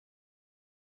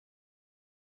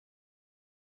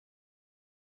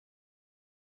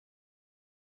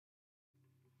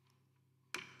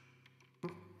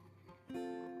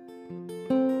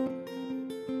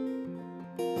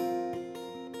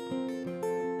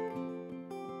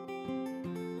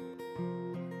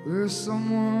where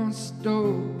someone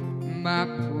stole my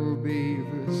poor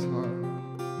baby's heart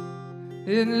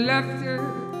and left her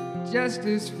just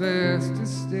as fast to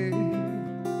stay.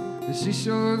 She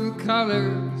showed the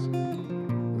colors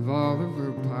of all of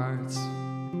her parts,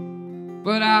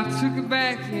 but I took it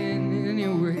back in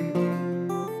anyway.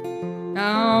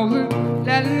 Now we're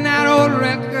letting that old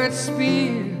record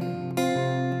spin,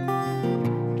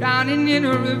 drowning in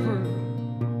a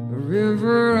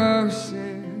river of sin,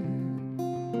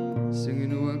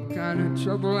 singing what kind of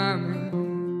trouble I'm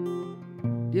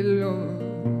in, dear Lord,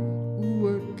 ooh,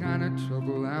 what kind of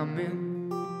trouble I'm in.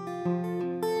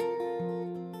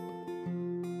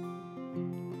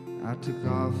 I took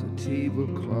off the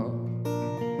tablecloth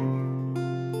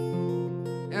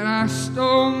and I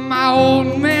stole my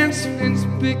old man's fence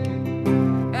picket,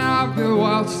 and I'll be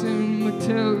waltzing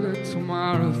Matilda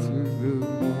tomorrow through the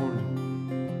morning,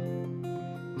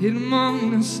 hid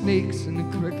among the snakes and the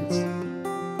crickets,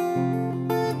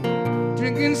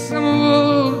 drinking some of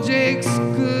old Jake's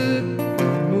good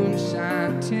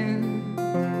moonshine tin,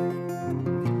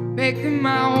 making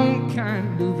my own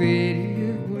kind of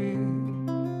idiot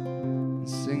wind,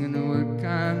 singing what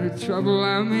kind of trouble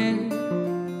I'm in,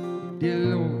 dear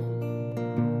Lord,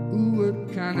 ooh, what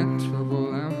kind of trouble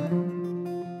I'm in.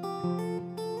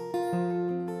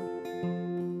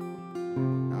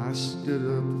 I stood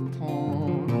up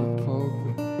upon the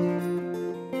pulpit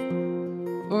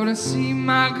for to see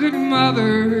my good mother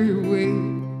wait,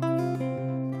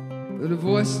 but a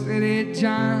voice said, "Hey,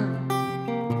 John,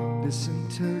 listen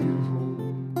to your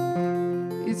home.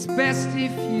 It's best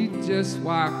if you just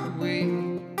walk away."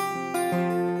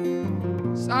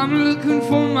 So I'm looking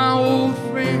for my old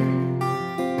friend,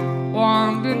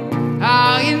 wandering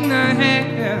out in the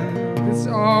hair that's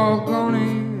all gone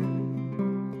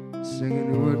in,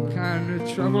 singing what kind of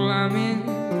trouble I'm in,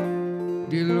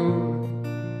 dear Lord,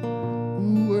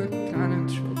 ooh, what kind of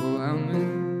trouble I'm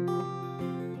in.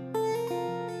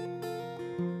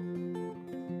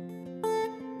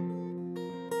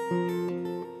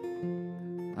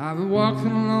 I've been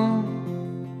walking along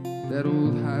that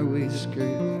old highway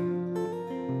straight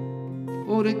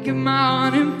to get my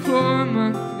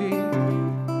unemployment paid,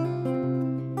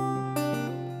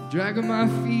 dragging my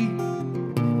feet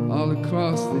all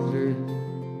across the dirt,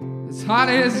 as hot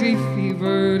as a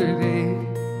fever today.